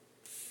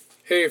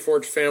Hey,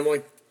 Forge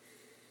family.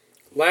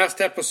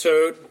 Last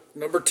episode,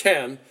 number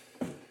 10,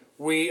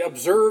 we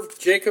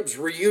observed Jacob's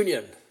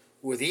reunion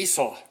with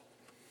Esau.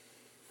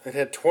 It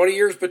had 20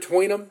 years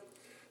between them.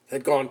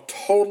 They'd gone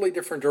totally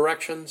different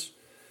directions.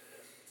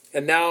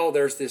 And now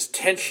there's this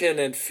tension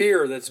and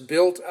fear that's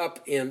built up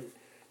in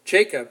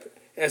Jacob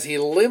as he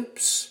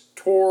limps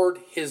toward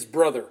his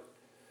brother.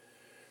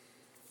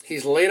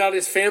 He's laid out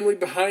his family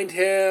behind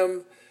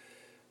him,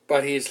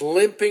 but he's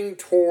limping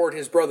toward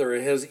his brother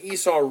as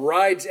Esau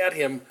rides at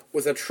him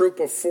with a troop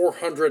of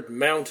 400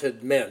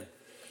 mounted men.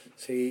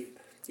 See,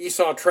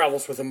 Esau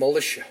travels with a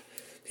militia.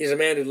 He's a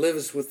man who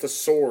lives with the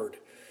sword.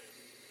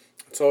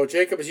 So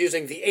Jacob is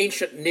using the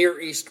ancient Near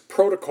East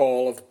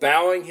protocol of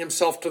bowing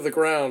himself to the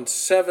ground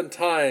 7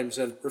 times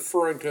and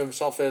referring to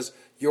himself as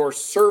your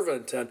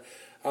servant and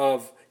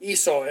of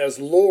Esau as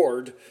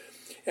Lord.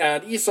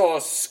 And Esau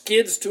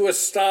skids to a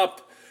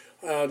stop,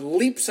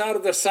 leaps out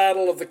of the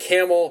saddle of the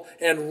camel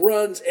and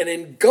runs and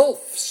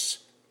engulfs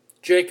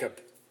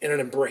Jacob in an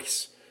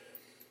embrace.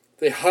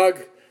 They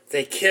hug,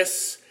 they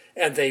kiss,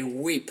 and they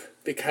weep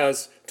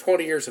because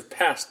 20 years have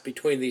passed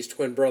between these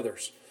twin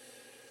brothers.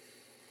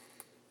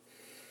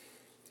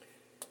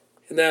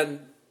 And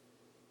then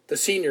the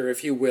senior,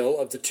 if you will,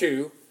 of the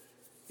two,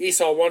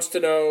 Esau wants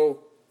to know,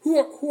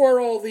 who are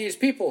all these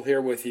people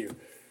here with you?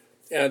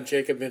 And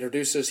Jacob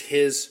introduces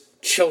his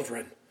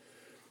children.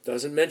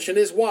 Doesn't mention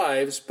his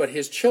wives, but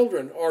his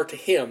children are to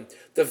him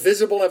the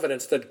visible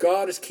evidence that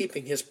God is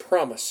keeping his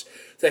promise,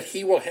 that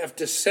he will have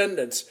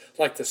descendants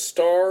like the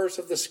stars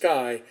of the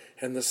sky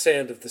and the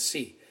sand of the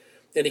sea.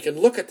 And he can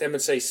look at them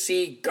and say,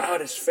 see,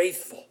 God is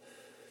faithful.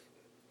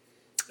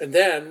 And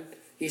then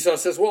Esau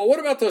says, well, what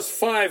about those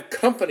 5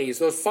 companies,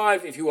 those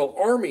 5, if you will,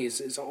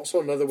 armies, is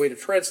also another way to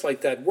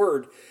translate that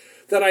word,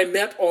 that I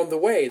met on the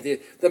way.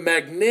 The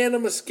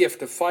magnanimous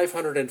gift of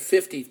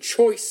 550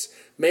 choice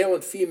male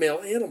and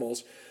female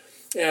animals.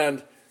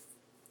 And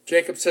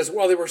Jacob says,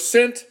 well, they were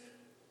sent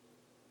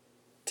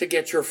to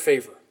get your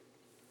favor.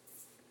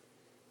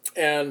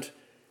 And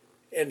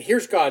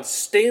here's God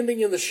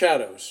standing in the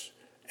shadows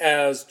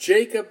as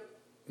Jacob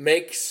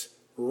makes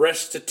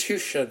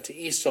restitution to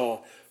Esau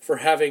for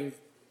having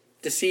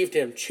deceived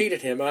him,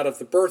 cheated him out of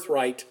the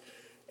birthright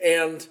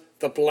and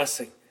the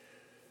blessing.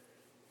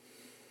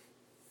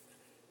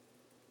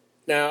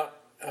 Now,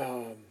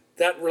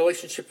 that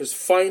relationship is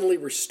finally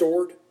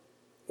restored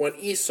when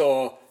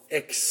Esau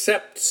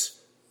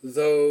accepts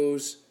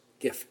those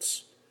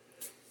gifts.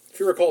 If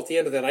you recall at the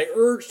end of that, I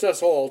urged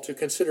us all to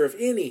consider if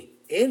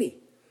any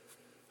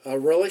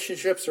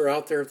relationships are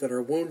out there that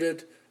are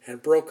wounded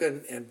and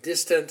broken and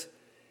distant,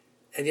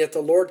 and yet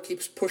the Lord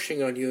keeps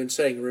pushing on you and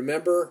saying,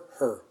 remember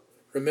her,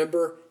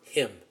 remember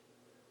him.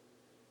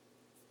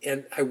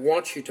 And I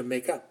want you to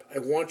make up. I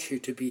want you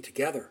to be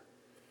together.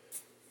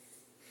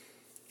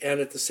 And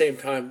at the same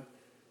time,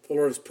 the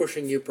Lord is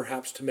pushing you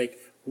perhaps to make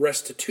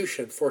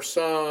restitution. For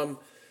some,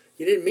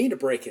 you didn't mean to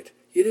break it.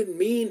 You didn't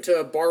mean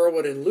to borrow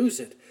it and lose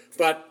it.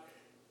 But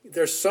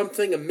there's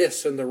something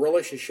amiss in the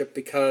relationship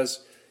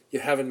because you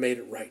haven't made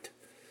it right.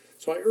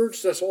 So I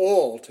urge us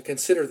all to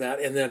consider that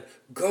and then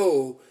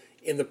go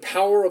in the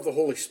power of the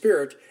Holy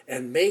Spirit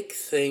and make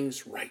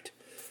things right.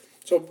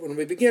 So when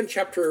we begin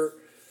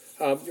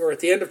or at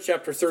the end of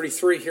chapter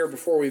 33 here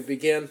before we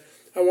begin,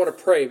 I want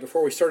to pray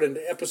before we start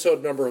into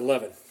episode number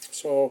 11.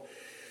 So,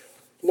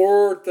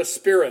 Lord, the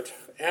Spirit,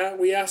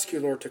 we ask you,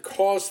 Lord, to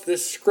cause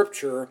this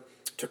scripture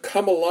to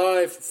come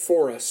alive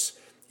for us.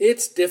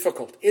 It's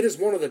difficult. It is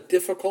one of the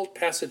difficult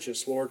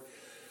passages, Lord.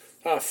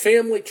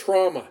 Family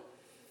trauma,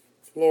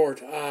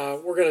 Lord.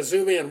 We're going to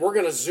zoom in. We're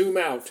going to zoom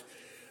out.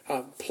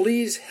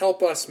 Please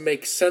help us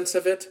make sense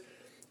of it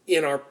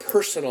in our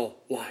personal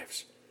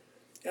lives.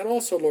 And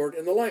also, Lord,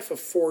 in the life of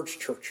Forge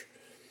Church.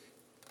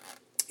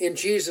 In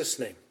Jesus'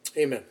 name,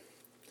 amen.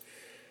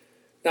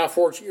 Now,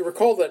 Forge, you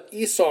recall that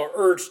Esau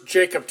urged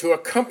Jacob to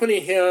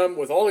accompany him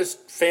with all his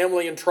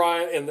family and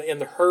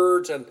the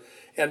herds and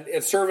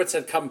servants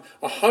had come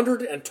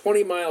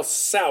 120 miles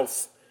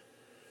south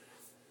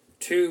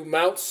to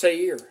Mount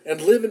Seir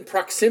and live in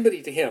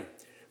proximity to him.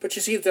 But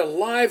you see, the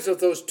lives of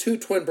those 2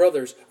 twin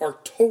brothers are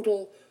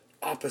total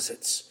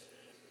opposites.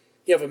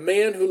 You have a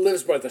man who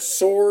lives by the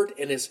sword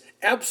and is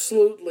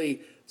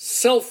absolutely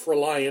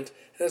self-reliant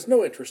and has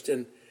no interest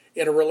in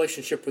a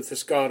relationship with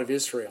this God of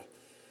Israel.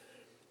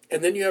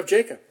 And then you have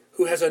Jacob,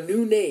 who has a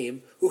new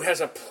name, who has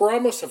a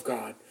promise of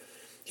God.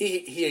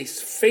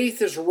 His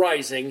faith is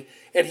rising,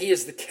 and he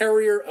is the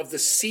carrier of the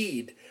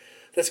seed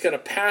that's going to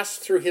pass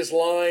through his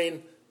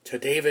line to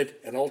David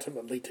and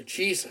ultimately to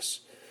Jesus.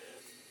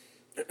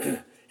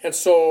 And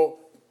so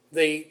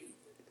we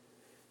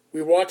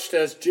watched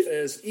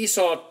as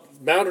Esau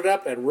mounted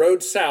up and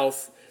rode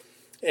south,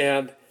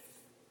 and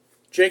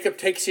Jacob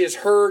takes his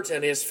herds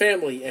and his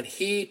family, and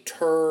he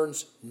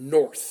turns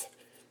north.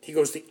 He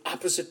goes the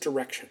opposite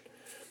direction.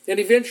 And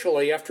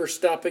eventually, after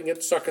stopping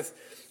at Succoth,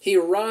 he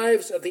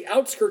arrives at the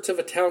outskirts of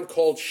a town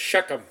called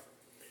Shechem.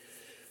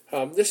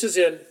 This is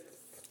in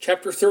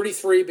chapter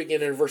 33,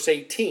 beginning in verse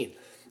 18.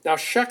 Now,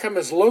 Shechem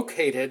is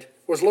located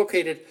was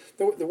located,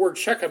 the word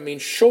Shechem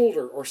means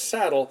shoulder or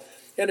saddle,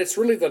 and it's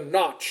really the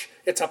notch.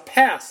 It's a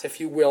pass, if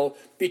you will,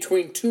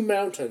 between two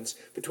mountains,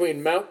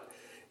 between Mount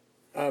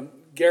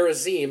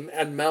Gerizim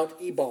and Mount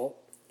Ebal.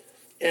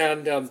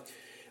 And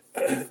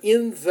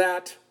in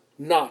that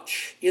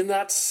notch, in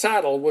that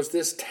saddle, was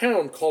this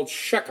town called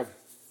Shechem.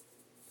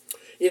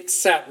 It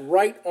sat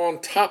right on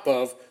top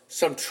of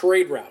some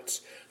trade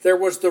routes. There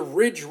was the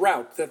ridge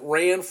route that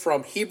ran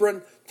from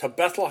Hebron to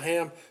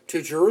Bethlehem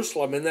to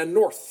Jerusalem and then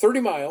north 30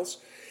 miles,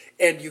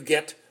 and you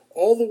get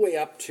all the way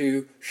up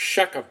to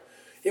Shechem.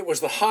 It was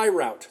the high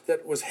route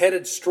that was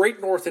headed straight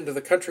north into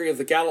the country of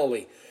the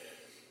Galilee.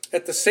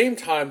 At the same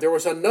time, there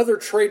was another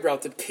trade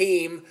route that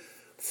came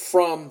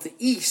from the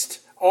east,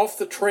 off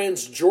the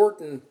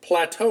Transjordan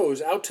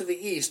plateaus out to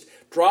the east,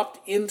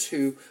 dropped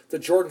into the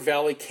Jordan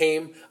Valley,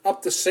 came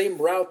up the same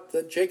route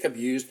that Jacob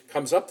used,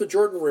 comes up the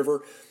Jordan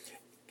River,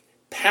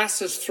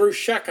 passes through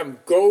Shechem,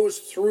 goes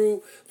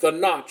through the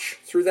notch,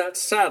 through that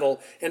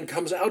saddle, and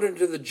comes out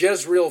into the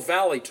Jezreel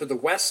Valley to the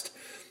west,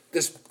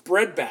 this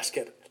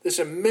breadbasket, this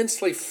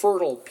immensely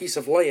fertile piece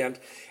of land,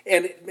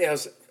 and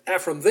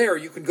from there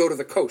you can go to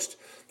the coast.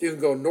 You can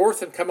go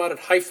north and come out at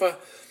Haifa,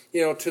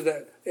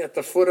 at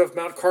the foot of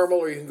Mount Carmel,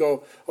 or you can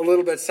go a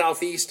little bit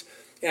southeast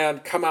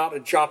and come out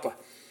at Joppa.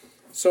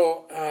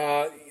 So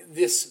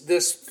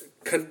this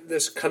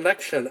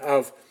connection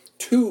of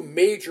two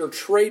major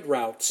trade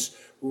routes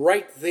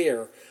right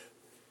there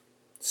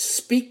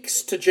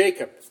speaks to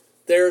Jacob.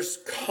 There's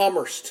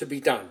commerce to be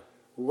done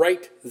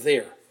right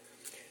there.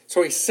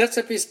 So he sets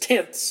up his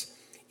tents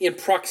in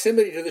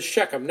proximity to the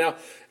Shechem. Now,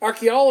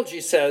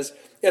 archaeology says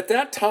at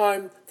that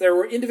time there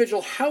were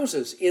individual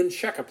houses in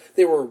Shechem.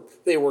 They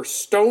were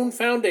stone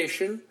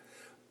foundation,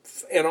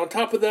 and on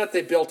top of that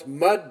they built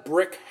mud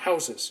brick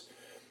houses.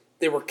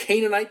 They were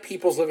Canaanite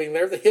peoples living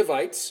there, the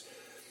Hivites,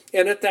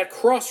 and at that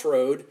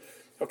crossroad,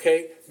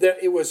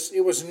 it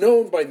was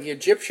known by the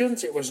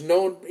Egyptians. It was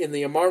known in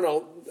the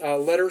Amarna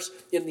letters,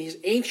 in these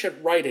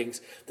ancient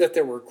writings, that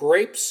there were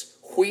grapes,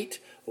 wheat,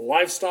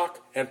 livestock,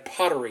 and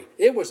pottery.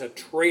 It was a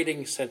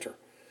trading center.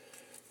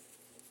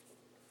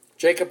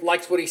 Jacob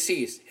likes what he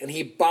sees, and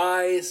he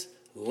buys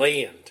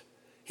land.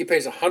 He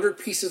pays 100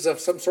 pieces of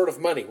some sort of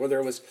money, whether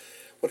it was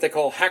what they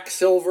call hack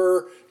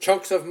silver,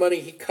 chunks of money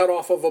he cut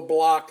off of a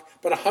block,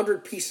 but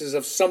 100 pieces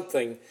of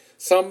something,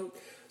 some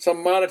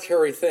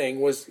monetary thing,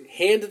 was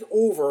handed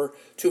over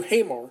to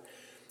Hamor,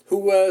 who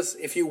was,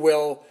 if you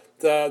will,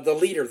 the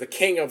leader, the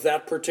king of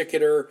that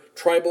particular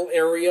tribal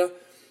area,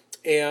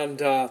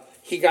 and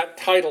he got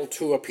title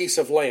to a piece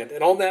of land.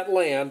 And on that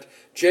land,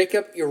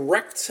 Jacob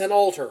erects an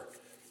altar,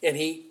 and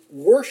he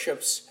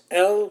worships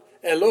El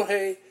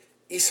Elohe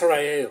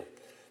Israel,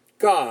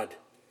 God,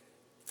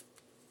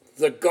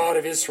 the God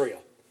of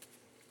Israel.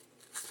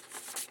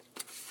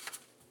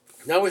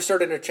 Now we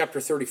start into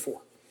chapter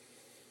 34.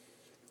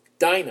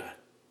 Dinah,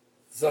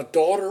 the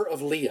daughter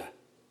of Leah.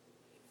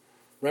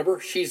 Remember,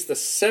 she's the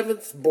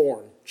seventh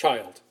born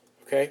child,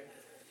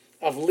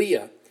 of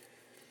Leah.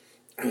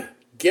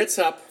 Gets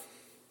up,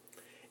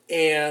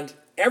 and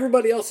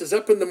everybody else is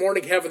up in the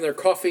morning having their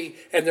coffee,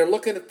 and they're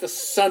looking at the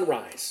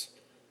sunrise.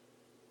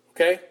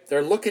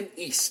 They're looking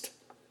east.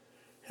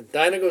 And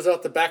Dinah goes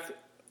out the back,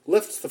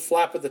 lifts the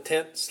flap of the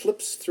tent,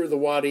 slips through the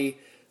wadi,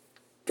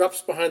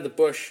 drops behind the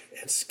bush,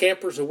 and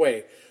scampers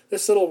away.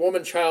 This little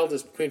woman child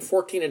is between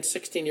 14 and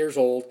 16 years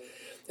old,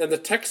 and the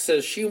text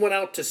says she went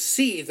out to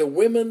see the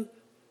women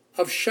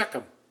of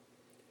Shechem.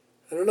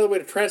 And another way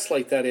to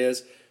translate that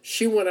is,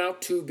 she went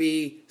out to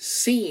be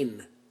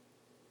seen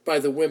by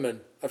the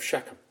women of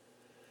Shechem.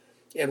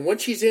 And when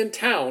she's in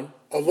town,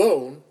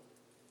 alone,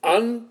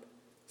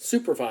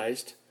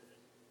 unsupervised,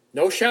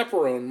 no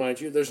chaperone,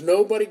 mind you, there's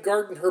nobody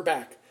guarding her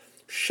back.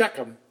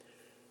 Shechem,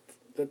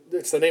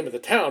 it's the name of the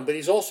town, but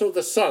he's also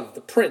the son,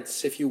 the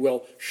prince, if you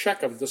will.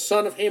 Shechem, the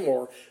son of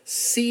Hamor,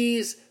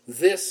 sees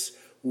this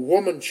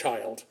woman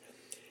child,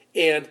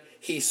 and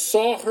he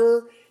saw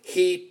her,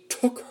 he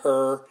took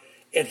her,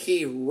 and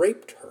he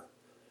raped her.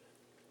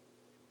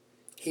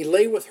 He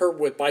lay with her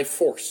by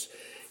force.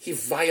 He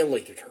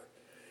violated her.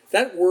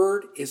 That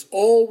word is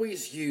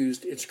always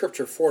used in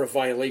Scripture for a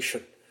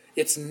violation.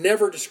 It's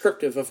never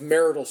descriptive of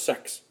marital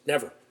sex.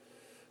 Never.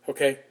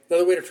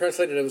 Another way to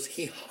translate it was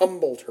he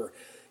humbled her.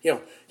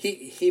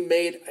 He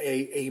made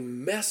a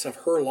mess of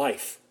her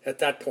life at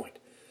that point.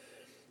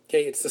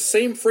 It's the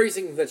same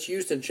phrasing that's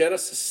used in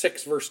Genesis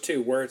 6, verse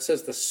 2, where it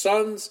says the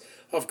sons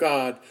of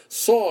God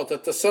saw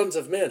that the sons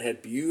of men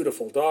had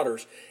beautiful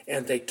daughters,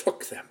 and they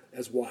took them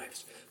as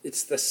wives.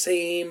 It's the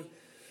same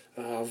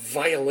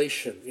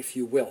violation, if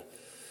you will.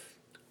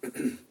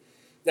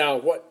 Now,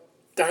 what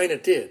Dinah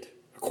did,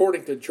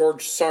 according to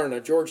George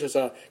Sarna, George is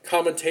a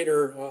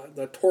commentator,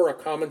 the Torah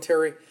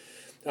commentary,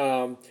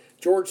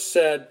 George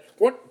said,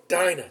 what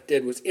Dinah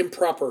did was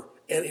improper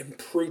and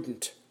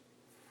imprudent.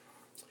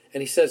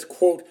 And he says,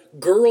 quote,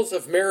 girls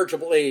of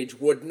marriageable age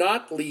would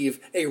not leave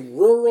a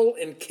rural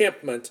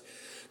encampment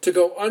to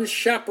go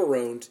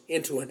unchaperoned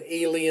into an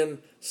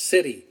alien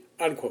city,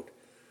 unquote.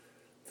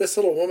 This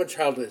little woman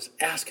child is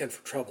asking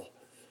for trouble.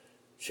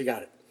 She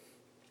got it.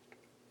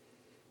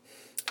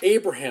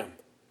 Abraham,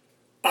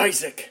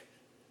 Isaac,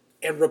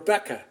 and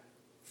Rebekah,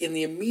 in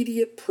the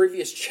immediate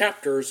previous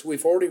chapters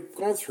we've already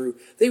gone through,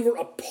 they were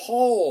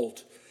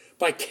appalled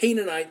by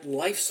Canaanite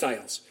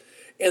lifestyles.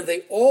 And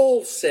they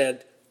all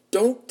said,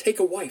 don't take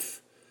a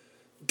wife.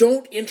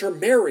 Don't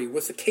intermarry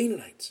with the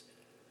Canaanites.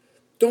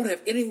 Don't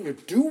have anything to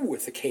do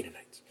with the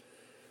Canaanites.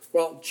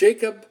 Well,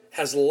 Jacob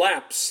has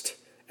lapsed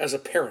as a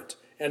parent,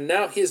 and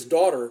now his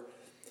daughter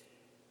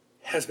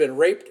has been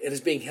raped and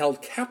is being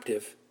held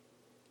captive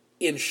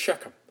in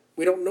Shechem.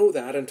 We don't know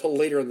that until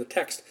later in the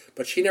text,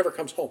 but she never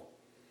comes home.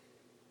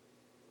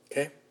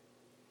 Okay?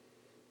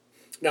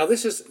 Now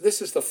this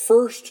is the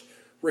first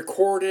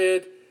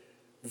recorded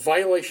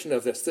violation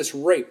of this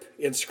rape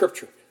in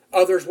Scripture.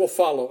 Others will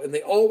follow, and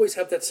they always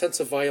have that sense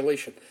of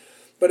violation.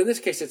 But in this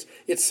case,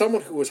 it's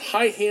someone who was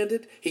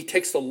high-handed. He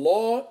takes the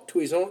law to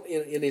his own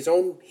in his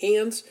own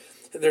hands.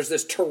 There's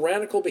this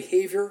tyrannical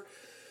behavior.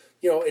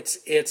 You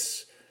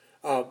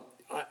know,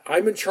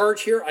 I'm in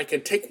charge here. I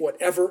can take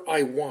whatever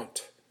I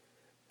want.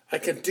 I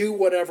can do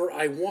whatever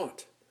I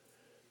want.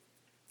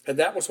 And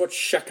that was what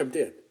Shechem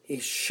did. He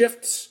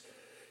shifts,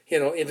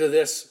 into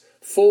this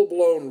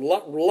full-blown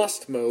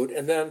lust mode,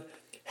 and then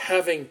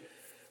having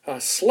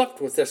slept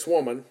with this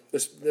woman,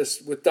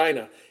 with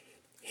Dinah,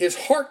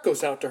 his heart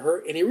goes out to her,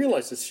 and he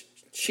realizes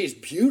she's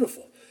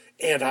beautiful,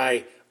 and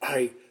I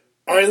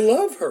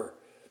love her.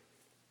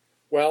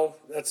 Well,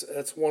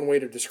 that's one way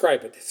to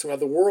describe it. It's how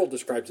the world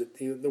describes it.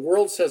 The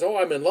world says, "Oh,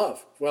 I'm in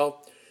love."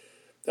 Well,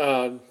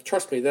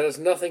 trust me, that has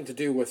nothing to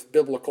do with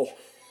biblical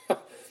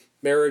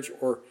marriage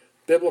or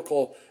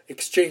biblical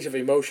exchange of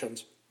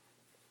emotions.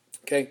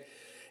 Okay,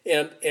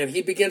 and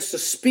he begins to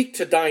speak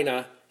to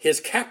Dinah, his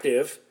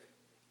captive,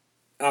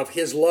 of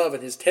his love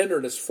and his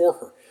tenderness for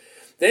her.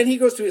 Then he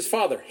goes to his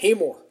father,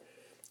 Hamor,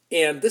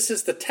 and this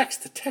is the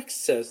text. The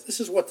text says,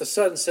 this is what the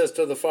son says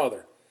to the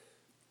father: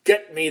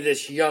 "Get me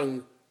this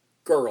young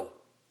girl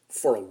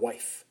for a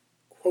wife,"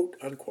 quote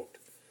unquote.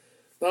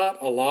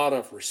 Not a lot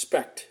of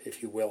respect,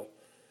 if you will,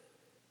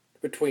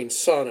 between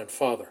son and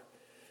father.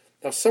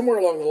 Now, somewhere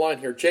along the line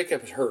here,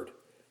 Jacob has heard.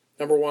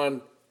 Number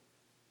one,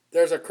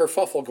 there's a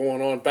kerfuffle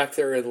going on back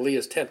there in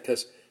Leah's tent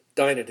because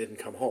Dinah didn't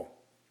come home.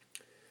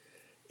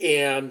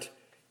 And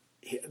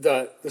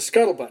the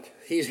scuttlebutt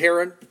he's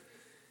hearing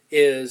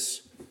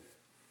is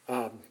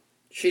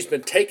she's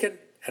been taken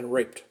and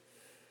raped.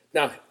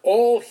 Now,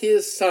 all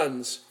his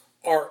sons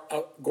are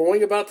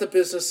going about the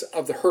business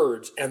of the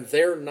herds, and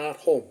they're not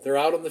home. They're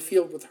out in the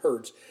field with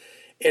herds.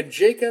 And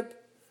Jacob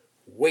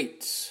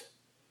waits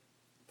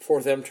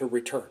for them to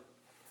return.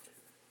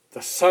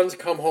 The sons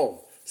come home.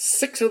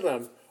 6 of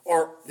them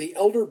are the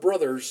elder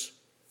brothers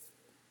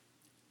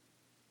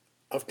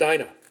of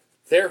Dinah.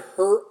 They're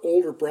her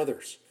older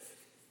brothers.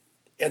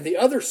 And the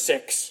other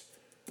 6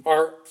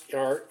 are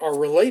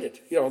related.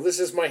 This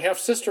is my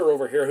half-sister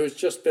over here who's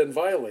just been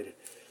violated.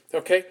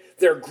 Okay?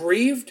 They're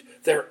grieved.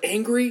 They're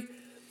angry.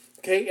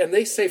 Okay? And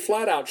they say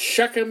flat out,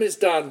 Shechem has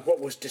done what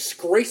was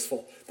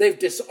disgraceful. They've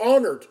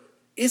dishonored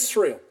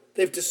Israel.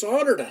 They've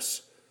dishonored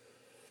us.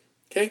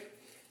 Okay?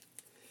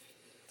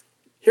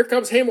 Here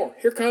comes Hamor.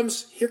 Here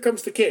comes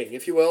the king,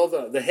 if you will,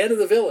 the head of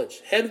the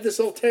village, head of this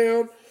little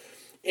town.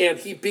 And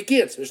he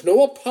begins. There's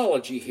no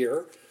apology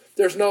here.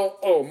 There's no,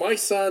 "Oh, my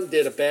son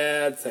did a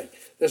bad thing."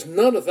 There's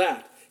none of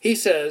that. He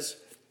says,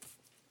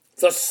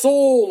 "The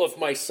soul of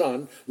my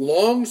son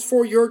longs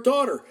for your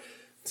daughter."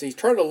 So he's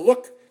trying to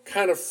look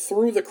kind of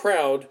through the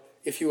crowd,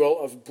 if you will,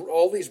 of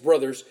all these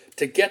brothers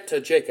to get to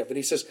Jacob. And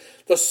he says,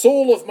 "The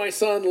soul of my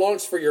son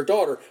longs for your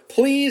daughter.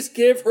 Please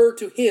give her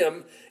to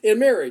him in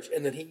marriage."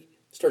 And then he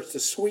starts to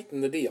sweeten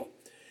the deal.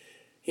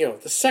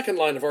 The second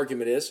line of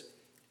argument is,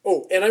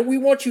 "Oh, and we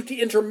want you to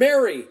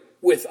intermarry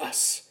with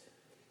us.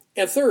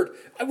 And third,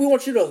 we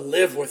want you to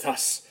live with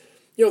us.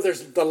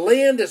 The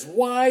land is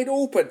wide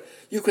open.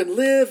 You can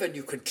live and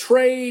you can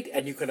trade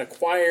and you can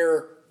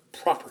acquire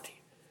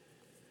property."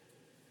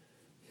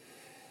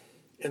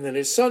 And then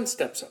his son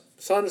steps up.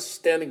 Son is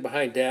standing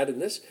behind dad in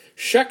this.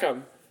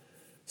 Shechem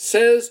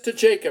says to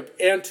Jacob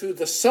and to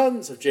the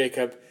sons of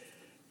Jacob,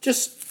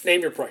 "Just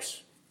name your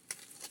price.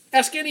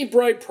 Ask any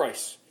bride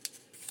price.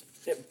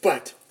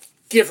 But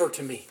give her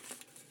to me.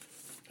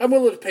 I'm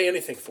willing to pay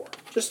anything for her.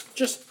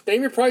 Just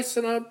name your price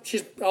and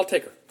I'll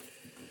take her."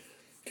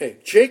 Okay,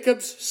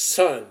 Jacob's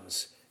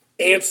sons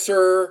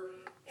answer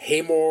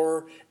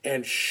Hamor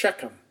and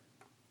Shechem.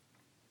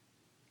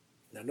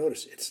 Now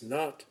notice, it's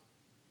not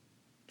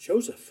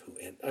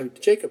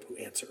Jacob who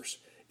answers.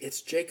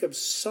 It's Jacob's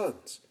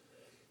sons.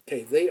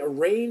 Okay, they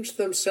arrange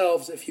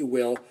themselves, if you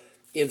will,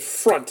 in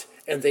front,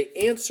 and they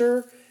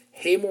answer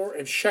Hamor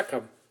and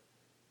Shechem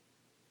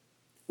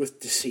with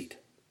deceit.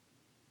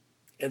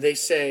 And they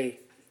say,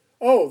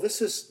 "Oh, this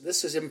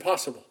is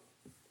impossible.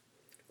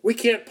 We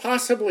can't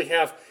possibly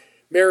have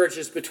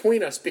marriages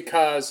between us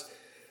because,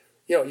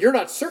 you're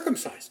not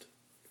circumcised.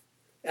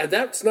 And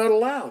that's not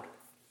allowed.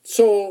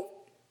 So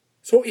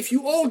if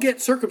you all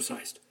get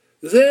circumcised,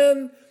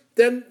 then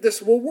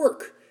this will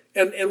work.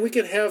 And we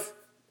can have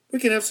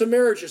some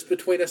marriages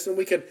between us, and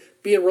we can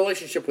be in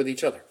relationship with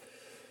each other."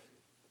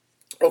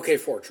 Okay,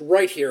 Forge,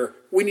 right here,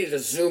 we need to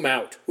zoom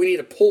out. We need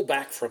to pull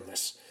back from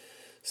this.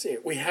 See,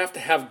 we have to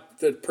have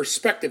the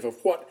perspective of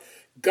what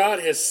God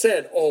has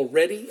said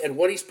already and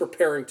what he's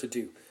preparing to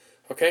do.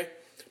 Okay?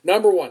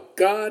 Number one,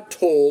 God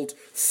told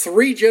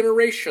 3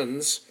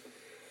 generations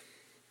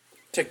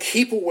to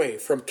keep away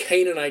from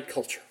Canaanite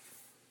culture.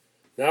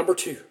 Number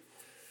 2,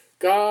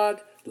 God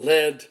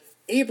led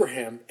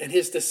Abraham and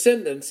his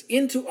descendants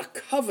into a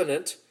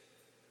covenant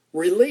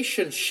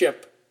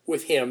relationship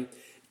with him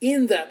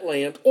in that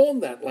land, on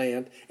that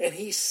land, and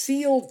he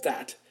sealed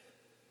that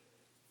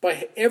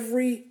by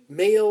every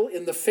male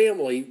in the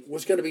family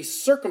was going to be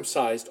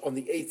circumcised on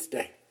the 8th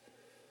day.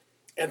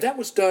 And that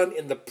was done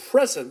in the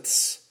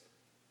presence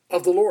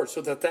of the Lord,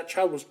 so that that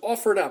child was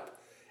offered up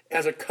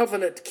as a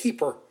covenant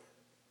keeper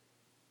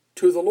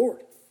to the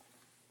Lord.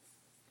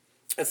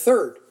 And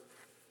third,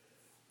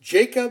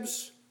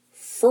 Jacob's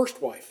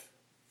first wife,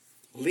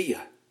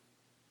 Leah.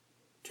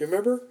 Do you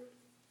remember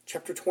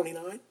chapter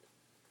 29?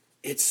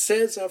 It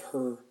says of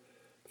her,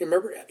 you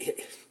remember,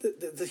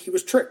 he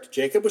was tricked.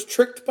 Jacob was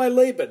tricked by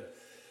Laban.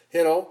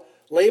 You know,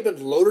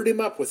 Laban loaded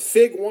him up with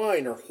fig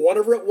wine or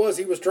whatever it was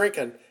he was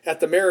drinking at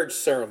the marriage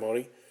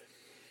ceremony,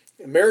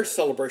 marriage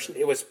celebration.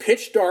 It was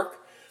pitch dark.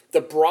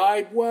 The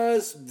bride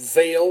was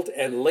veiled,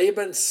 and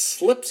Laban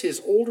slips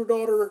his older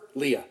daughter,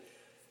 Leah,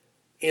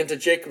 into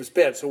Jacob's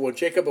bed. So when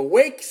Jacob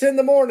awakes in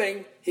the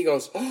morning, he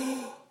goes,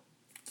 "Oh,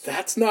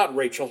 that's not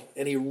Rachel."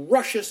 And he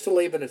rushes to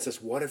Laban and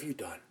says, "What have you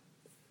done?"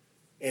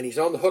 And he's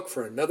on the hook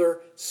for another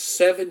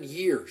 7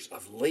 years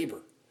of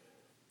labor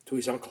to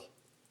his uncle.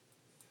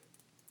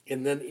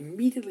 And then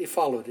immediately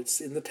followed, it's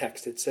in the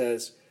text, it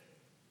says,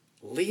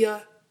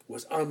 Leah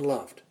was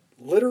unloved.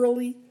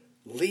 Literally,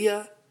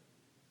 Leah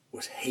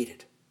was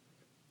hated.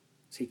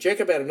 See,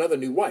 Jacob had another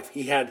new wife.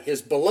 He had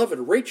his beloved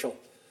Rachel.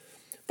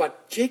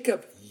 But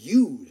Jacob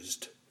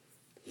used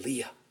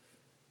Leah.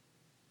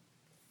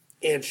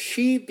 And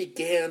she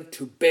began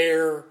to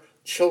bear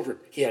children.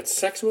 He had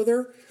sex with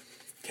her.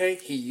 Okay,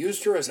 he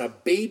used her as a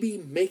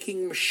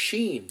baby-making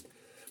machine.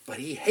 But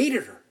he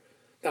hated her.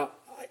 Now,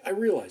 I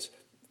realize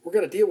we're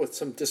going to deal with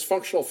some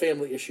dysfunctional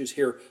family issues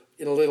here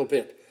in a little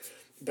bit.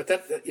 But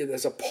that,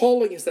 as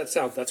appalling as that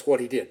sounds, that's what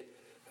he did.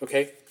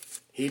 Okay?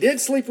 He did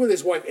sleep with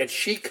his wife, and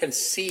she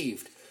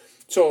conceived.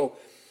 So,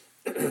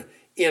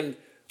 in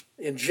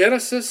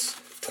Genesis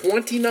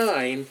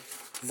 29,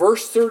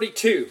 verse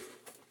 32,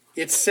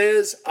 it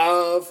says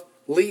of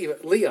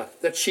Leah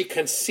that she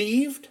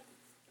conceived,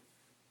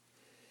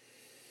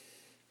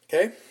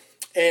 okay,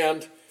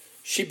 and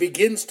she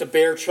begins to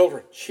bear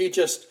children.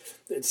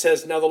 It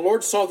says, now the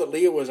Lord saw that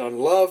Leah was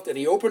unloved, and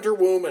he opened her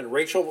womb, and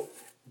Rachel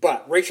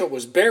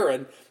was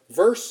barren.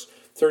 Verse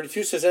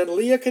 32 says, and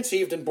Leah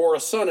conceived and bore a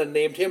son and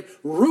named him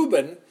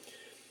Reuben,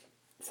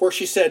 for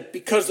she said,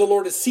 because the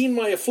Lord has seen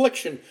my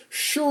affliction,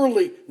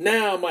 surely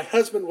now my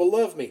husband will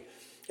love me.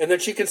 And then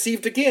she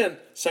conceived again,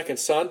 second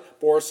son,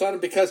 bore a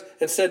son,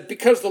 and said,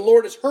 because the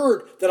Lord has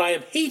heard that I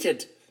am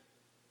hated,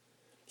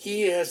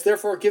 he has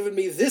therefore given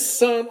me this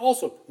son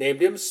also,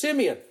 named him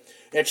Simeon.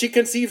 And she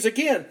conceives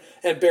again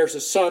and bears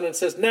a son and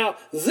says, now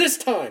this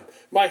time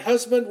my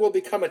husband will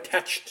become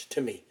attached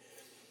to me.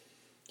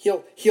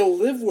 He'll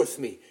live with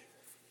me.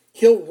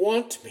 He'll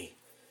want me.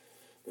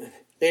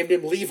 Named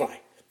him Levi.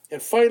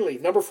 And finally,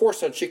 number 4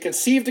 son, she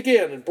conceived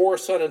again and bore a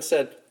son and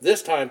said,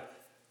 this time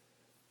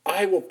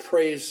I will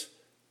praise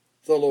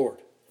the Lord.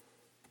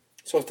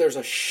 So if there's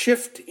a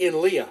shift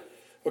in Leah,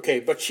 okay,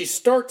 but she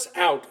starts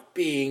out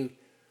being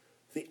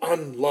the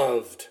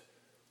unloved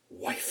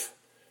wife.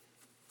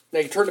 Now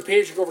you turn the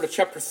page and go over to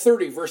chapter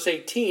 30, verse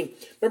 18.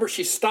 Remember,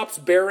 she stops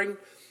bearing.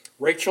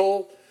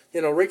 Rachel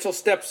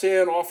steps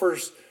in,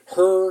 offers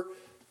her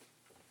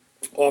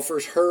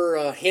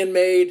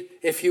handmaid,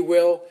 if you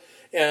will.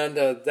 And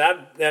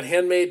that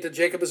handmaid to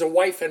Jacob is a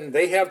wife, and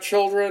they have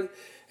children.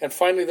 And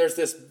finally, there's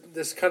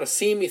this kind of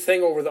seamy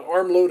thing over the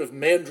armload of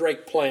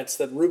mandrake plants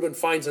that Reuben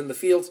finds in the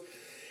fields.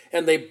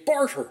 And they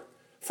barter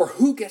for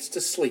who gets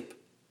to sleep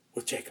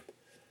with Jacob.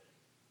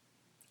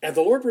 And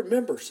the Lord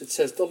remembers, it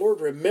says, the Lord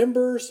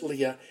remembers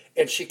Leah,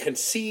 and she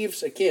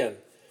conceives again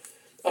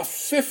a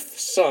 5th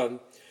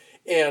son.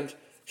 And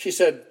she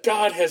said,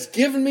 God has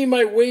given me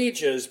my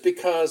wages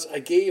because I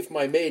gave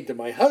my maid to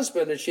my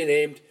husband, and she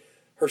named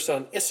her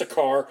son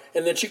Issachar.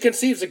 And then she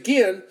conceives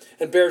again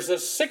and bears a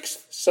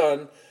 6th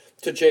son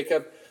to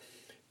Jacob.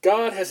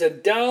 God has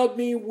endowed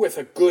me with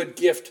a good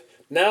gift.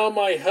 Now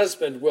my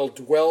husband will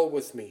dwell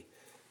with me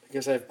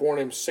because I've borne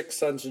him 6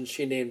 sons, and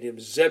she named him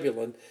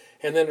Zebulun.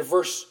 And then in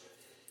verse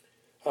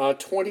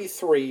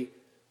 23,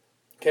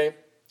 okay,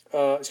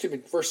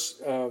 verse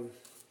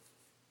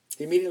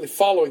immediately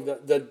following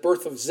the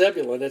birth of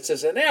Zebulun, it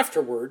says, and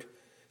afterward,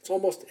 it's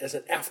almost as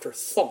an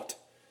afterthought.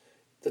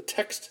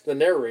 The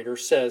narrator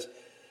says,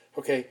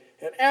 okay,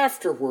 and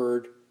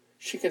afterward,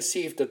 she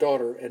conceived a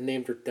daughter and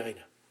named her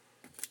Dinah.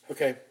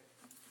 Okay,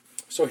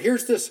 so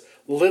here's this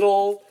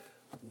little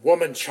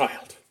woman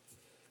child,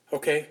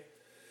 okay,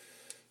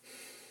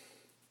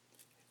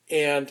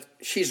 and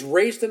she's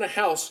raised in a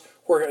house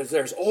where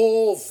there's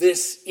all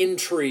this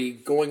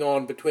intrigue going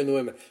on between the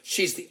women.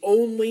 She's the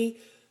only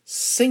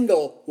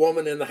single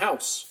woman in the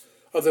house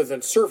other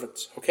than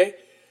servants, okay?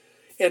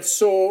 And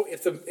so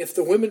if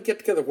the women get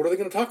together, what are they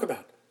going to talk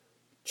about?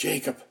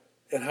 Jacob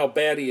and how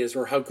bad he is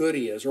or how good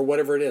he is or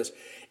whatever it is.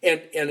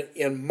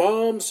 And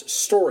mom's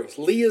stories,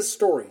 Leah's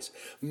stories,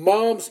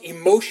 mom's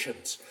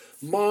emotions,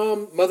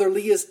 Mother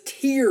Leah's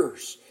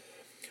tears,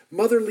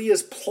 Mother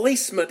Leah's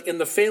placement in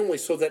the family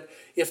so that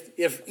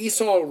if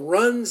Esau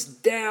runs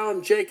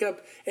down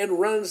Jacob and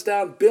runs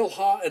down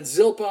Bilhah and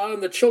Zilpah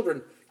and the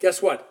children,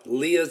 guess what?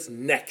 Leah's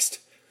next.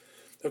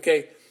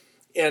 Okay?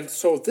 And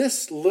so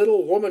this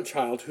little woman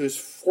child who's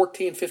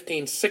 14,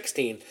 15,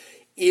 16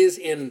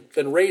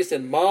 been raised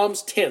in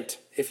mom's tent,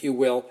 if you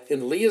will,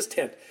 in Leah's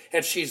tent.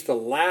 And she's the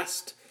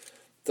last,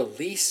 the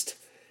least,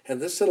 and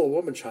this little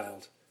woman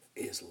child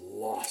is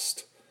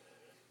lost.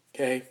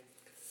 Okay?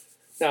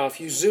 Now,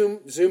 if you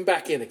zoom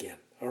back in again,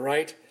 all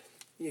right,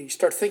 you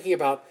start thinking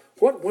about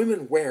what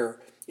women wear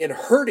in a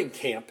herding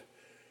camp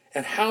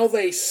and how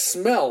they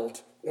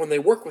smelled when they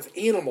work with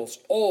animals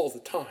all the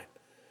time.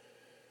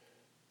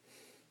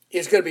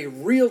 Is going to be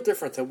real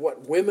different than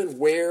what women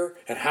wear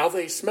and how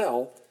they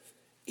smell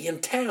in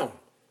town.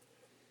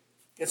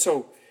 And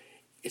so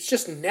it's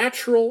just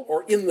natural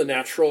or in the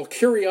natural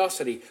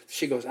curiosity.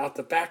 She goes out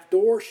the back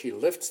door, she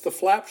lifts the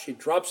flap, she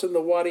drops in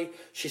the wadi,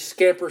 she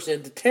scampers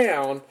into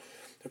town,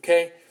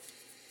 okay?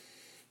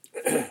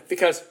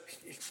 Because,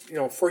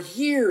 for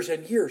years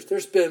and years,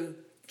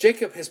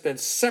 Jacob has been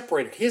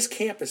separated. His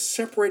camp is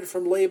separated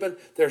from Laban.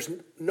 There's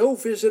no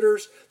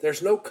visitors.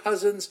 There's no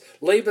cousins.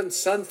 Laban's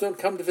sons don't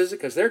come to visit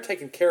because they're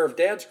taking care of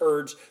Dad's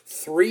herds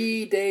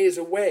 3 days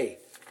away.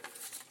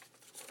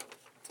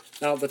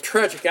 Now, the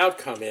tragic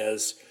outcome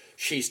is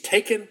she's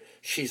taken,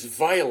 she's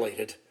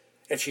violated,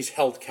 and she's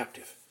held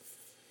captive.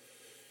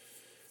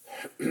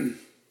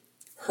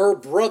 Her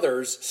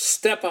brothers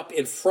step up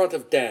in front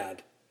of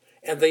Dad,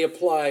 and they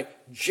apply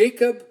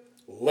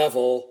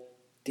Jacob-level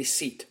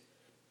deceit.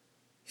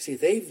 See,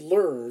 they've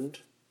learned,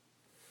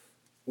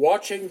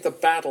 watching the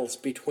battles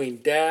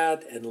between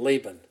Dad and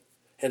Laban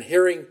and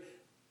hearing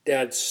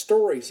Dad's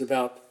stories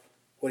about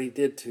what he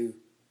did to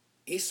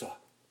Esau,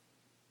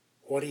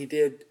 what he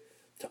did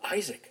to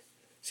Isaac.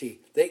 See,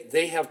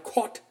 they have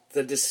caught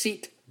the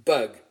deceit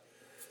bug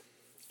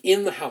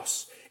in the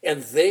house,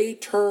 and they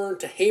turn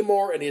to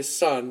Hamor and his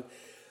son,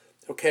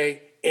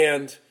 okay,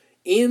 and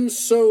in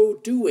so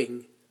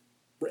doing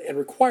and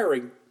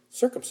requiring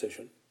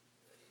circumcision,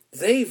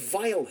 they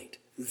violate,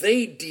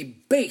 they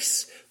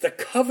debase the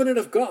covenant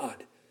of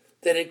God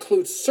that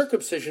includes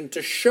circumcision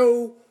to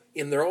show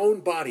in their own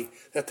body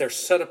that they're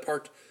set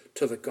apart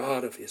to the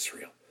God of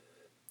Israel.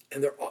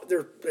 And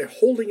they're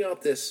holding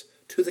out this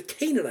to the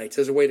Canaanites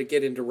as a way to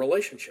get into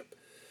relationship.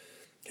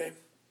 Okay?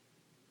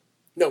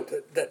 Note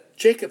that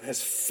Jacob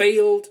has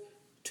failed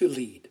to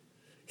lead.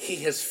 He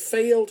has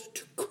failed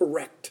to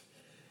correct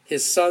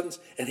his sons,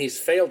 and he's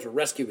failed to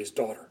rescue his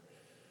daughter.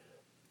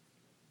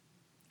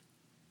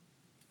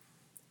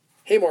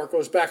 Hamor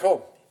goes back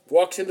home,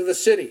 walks into the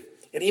city,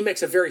 and he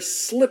makes a very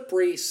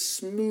slippery,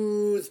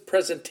 smooth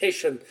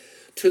presentation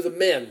to the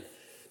men,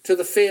 to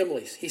the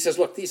families. He says,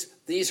 look,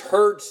 these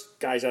herds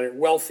guys out here,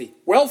 wealthy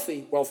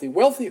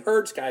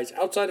herds guys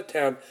outside of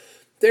town,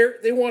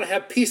 they want to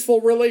have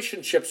peaceful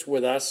relationships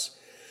with us.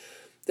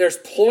 There's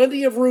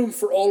plenty of room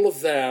for all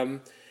of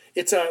them.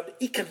 It's an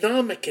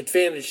economic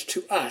advantage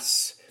to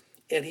us.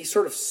 And he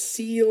sort of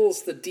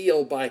seals the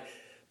deal by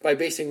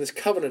basing this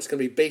covenant. It's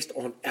going to be based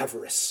on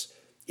avarice.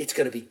 It's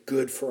going to be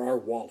good for our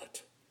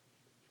wallet.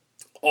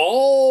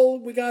 All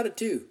we got to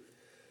do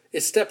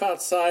is step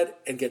outside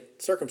and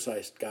get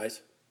circumcised,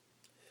 guys.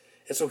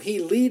 And so he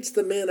leads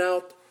the men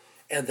out,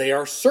 and they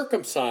are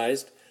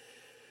circumcised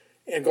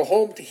and go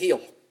home to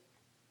heal.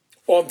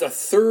 On the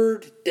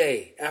third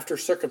day after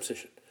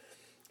circumcision,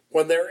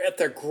 when they're at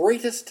their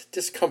greatest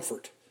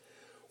discomfort,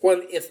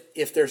 when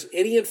if there's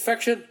any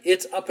infection,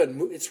 it's up and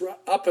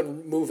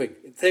moving.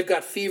 If they've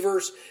got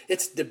fevers,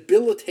 it's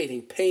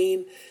debilitating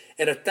pain.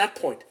 And at that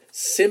point,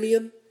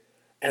 Simeon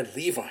and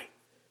Levi,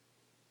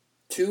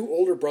 two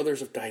older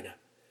brothers of Dinah,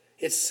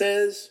 it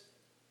says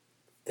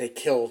they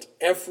killed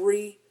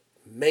every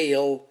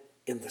male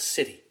in the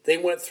city. They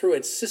went through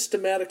and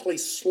systematically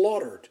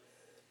slaughtered.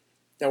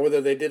 Now,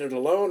 whether they did it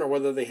alone or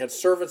whether they had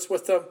servants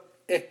with them,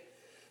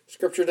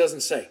 Scripture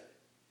doesn't say.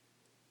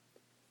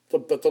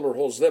 But the Lord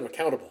holds them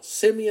accountable.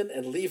 Simeon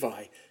and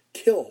Levi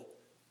kill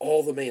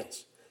all the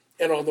males.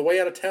 And on the way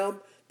out of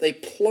town, they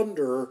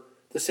plunder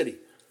the city.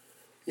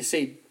 You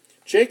see,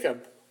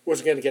 Jacob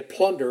was going to get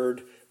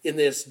plundered in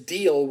this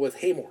deal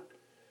with Hamor.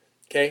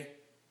 Okay?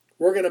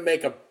 We're going to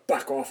make a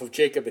buck off of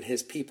Jacob and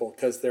his people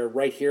because they're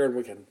right here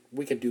and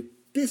we can do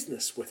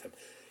business with them.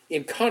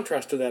 In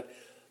contrast to that,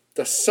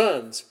 the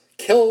sons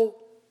kill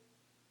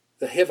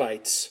the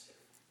Hivites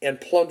and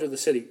plunder the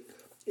city.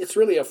 It's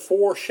really a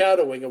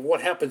foreshadowing of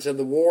what happens in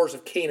the wars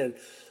of Canaan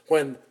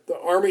when the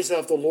armies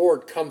of the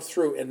Lord come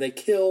through and they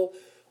kill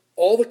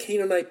all the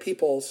Canaanite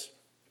peoples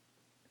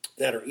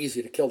that are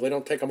easy to kill. They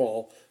don't take them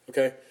all,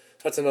 okay?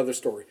 That's another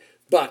story.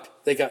 But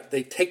they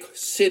take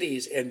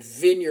cities and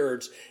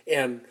vineyards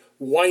and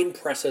wine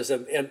presses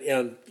and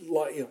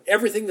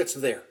everything that's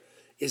there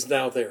is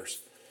now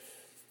theirs.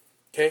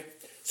 Okay?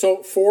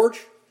 So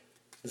Forge,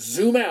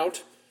 zoom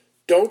out.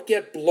 Don't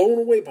get blown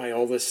away by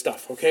all this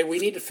stuff. Okay? We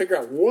need to figure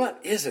out what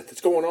is it that's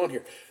going on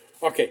here.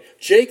 Okay,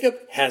 Jacob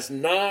has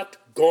not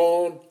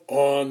gone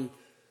on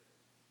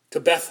to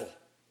Bethel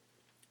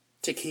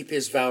to keep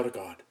his vow to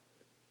God.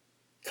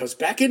 Comes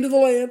back into the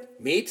land,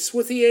 meets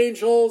with the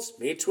angels,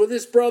 meets with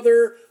his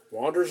brother,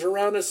 wanders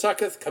around in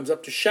Succoth, comes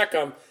up to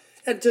Shechem,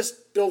 and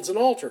just builds an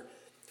altar.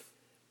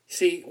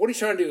 See, what he's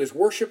trying to do is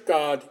worship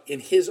God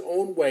in his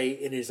own way,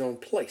 in his own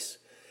place.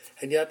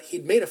 And yet,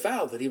 he'd made a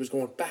vow that he was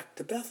going back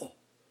to Bethel.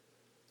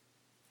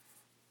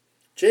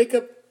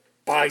 Jacob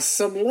buys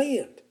some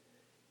land,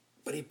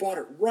 but he bought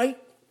it right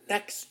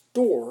next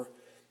door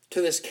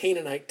to this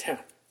Canaanite town.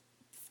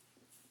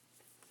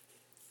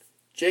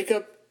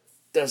 Jacob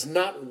does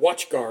not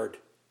watchguard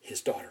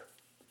his daughter.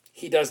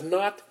 He does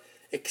not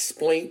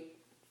explain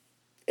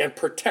and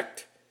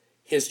protect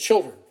his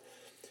children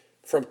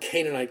from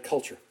Canaanite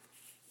culture.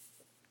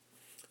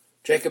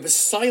 Jacob is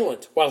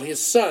silent while his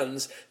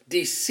sons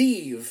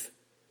deceive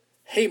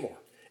Hamor.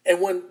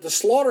 And when the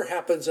slaughter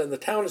happens and the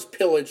town is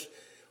pillaged,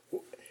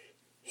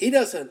 he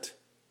doesn't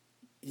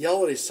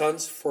yell at his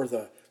sons for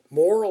the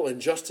moral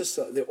injustice,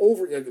 the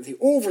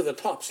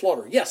over-the-top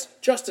slaughter. Yes,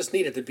 justice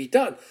needed to be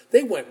done.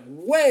 They went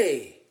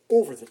way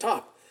over the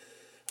top,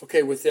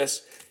 okay, with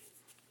this,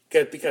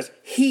 because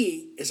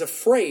he is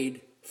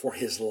afraid for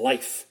his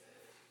life.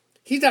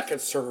 He's not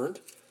concerned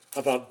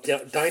about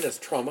Dinah's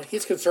trauma.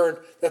 He's concerned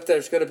that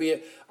there's going to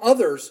be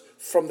others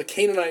from the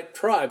Canaanite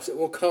tribes that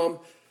will come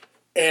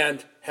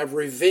and have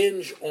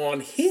revenge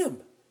on him.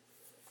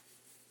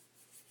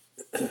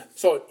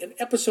 So in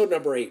episode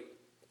number 8,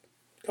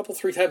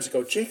 three times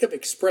ago, Jacob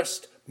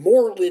expressed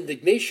moral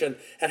indignation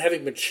at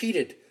having been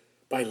cheated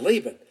by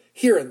Laban.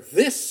 Here in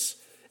this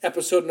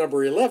episode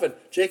number 11,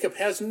 Jacob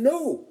has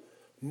no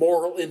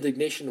moral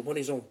indignation when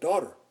his own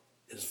daughter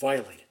is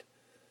violated.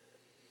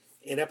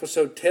 In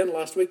episode 10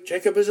 last week,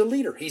 Jacob is a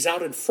leader. He's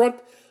out in front,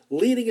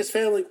 leading his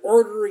family,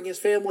 ordering his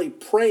family,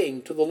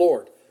 praying to the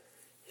Lord.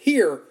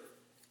 Here,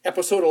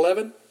 episode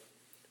 11,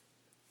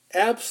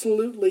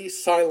 absolutely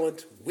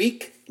silent,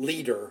 weak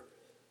leader,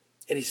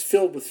 and he's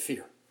filled with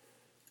fear.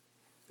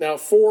 Now,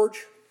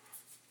 Forge,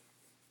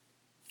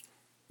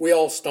 we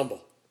all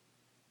stumble.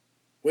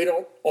 We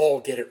don't all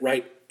get it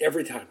right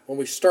every time when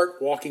we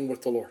start walking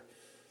with the Lord.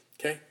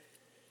 Okay?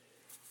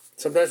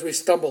 Sometimes we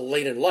stumble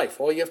late in life.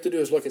 All you have to do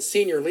is look at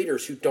senior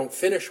leaders who don't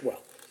finish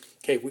well.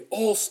 Okay, we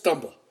all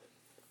stumble.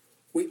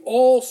 We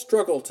all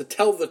struggle to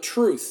tell the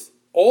truth,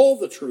 all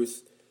the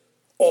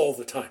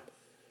time.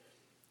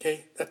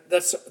 Okay,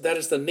 that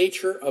is the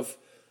nature of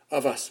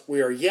us.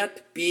 We are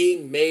yet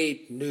being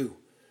made new.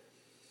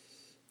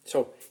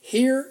 So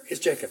here is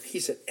Jacob.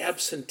 He's an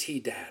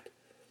absentee dad.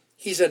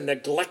 He's a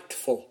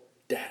neglectful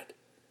dad.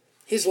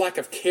 His lack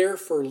of care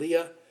for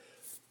Leah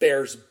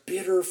bears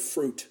bitter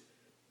fruit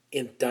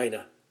in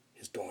Dinah,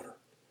 his daughter.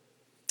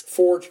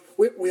 Forge,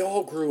 we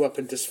all grew up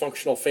in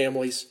dysfunctional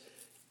families.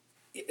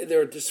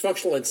 They're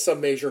dysfunctional in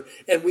some measure,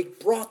 and we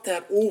brought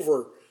that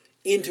over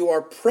into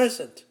our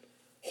present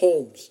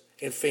homes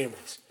and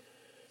families.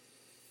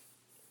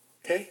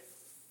 Okay?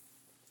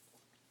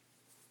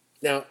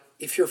 Now,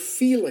 if you're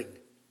feeling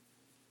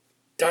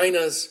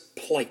Dinah's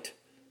plight,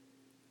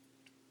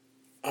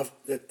 of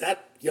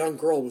that young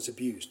girl was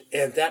abused,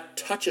 and that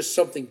touches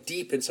something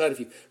deep inside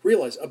of you,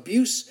 realize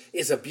abuse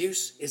is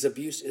abuse is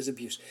abuse is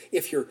abuse.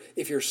 If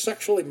you're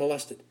sexually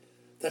molested,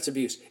 that's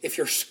abuse. If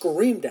you're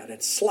screamed at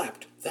and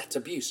slapped, that's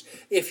abuse.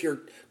 If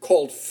you're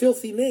called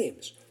filthy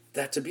names,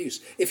 that's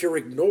abuse. If you're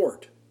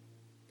ignored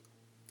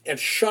and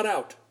shut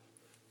out,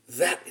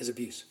 that is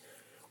abuse.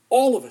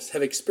 All of us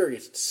have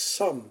experienced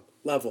some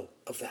level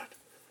of that.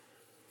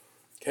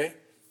 Okay?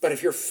 But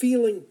if you're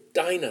feeling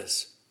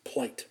Dinah's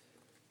plight,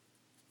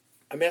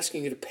 I'm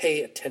asking you to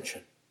pay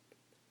attention.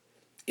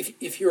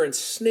 If you're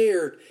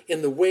ensnared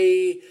in the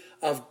ways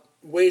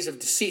of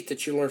deceit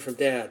that you learned from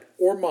dad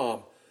or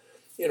mom,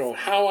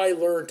 how I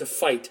learned to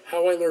fight,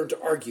 how I learned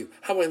to argue,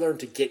 how I learned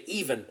to get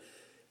even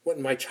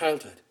in my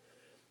childhood,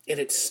 and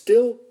it's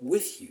still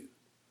with you,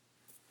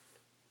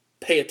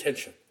 pay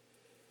attention.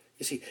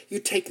 You see, you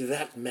take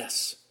that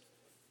mess,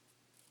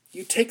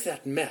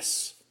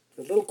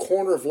 the little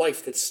corner of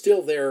life that's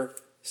still there,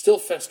 still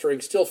festering,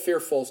 still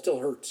fearful, still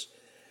hurts,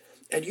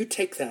 and you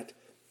take that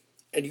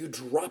and you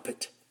drop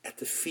it at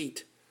the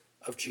feet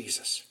of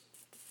Jesus.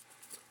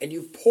 And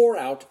you pour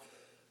out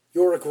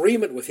your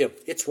agreement with him.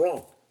 It's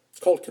wrong. It's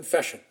called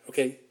confession.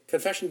 Okay?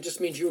 Confession just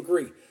means you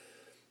agree.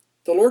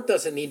 The Lord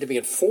doesn't need to be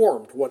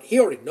informed. He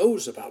already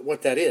knows about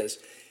what that is.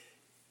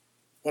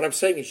 What I'm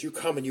saying is you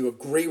come and you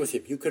agree with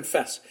him. You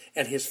confess.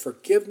 And his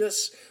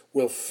forgiveness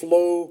will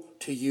flow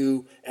to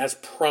you as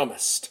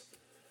promised.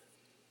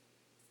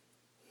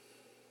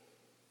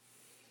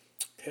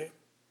 Okay?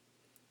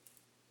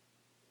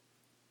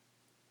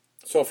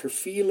 So if you're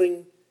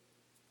feeling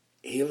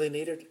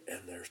alienated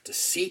and there's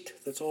deceit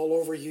that's all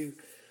over you,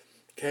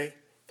 okay,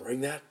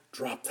 bring that,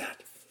 drop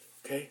that,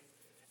 okay?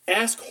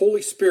 ask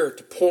Holy Spirit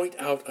to point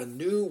out a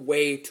new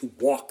way to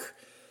walk.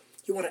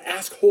 You want to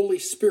ask Holy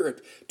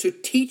Spirit to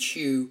teach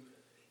you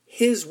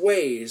His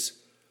ways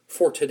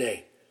for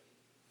today.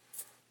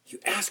 You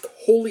ask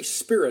Holy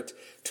Spirit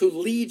to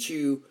lead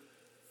you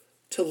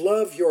to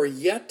love your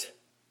yet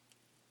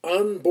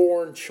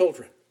unborn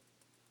children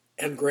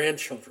and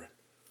grandchildren.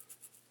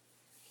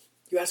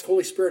 You ask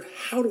Holy Spirit,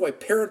 how do I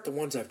parent the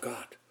ones I've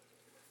got?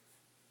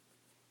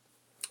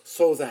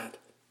 So that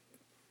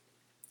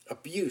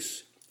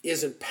abuse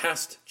isn't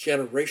passed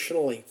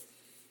generationally,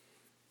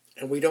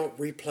 and we don't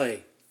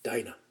replay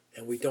Dinah,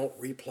 and we don't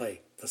replay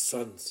the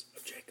sons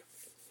of Jacob.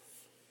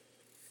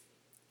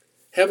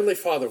 Heavenly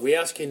Father, we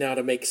ask you now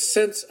to make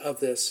sense of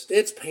this.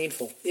 It's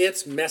painful.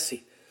 It's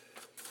messy.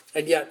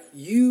 And yet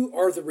you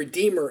are the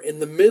Redeemer in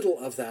the middle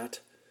of that,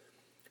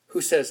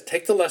 who says,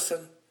 take the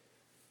lesson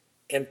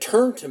and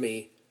turn to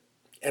me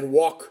and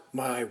walk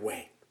my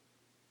way.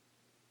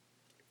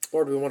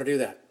 Lord, we want to do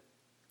that.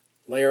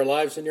 Lay our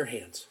lives in your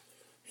hands.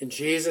 In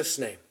Jesus'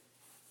 name,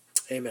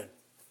 amen.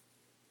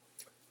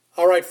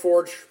 All right,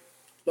 Forge.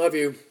 Love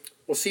you.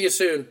 We'll see you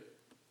soon.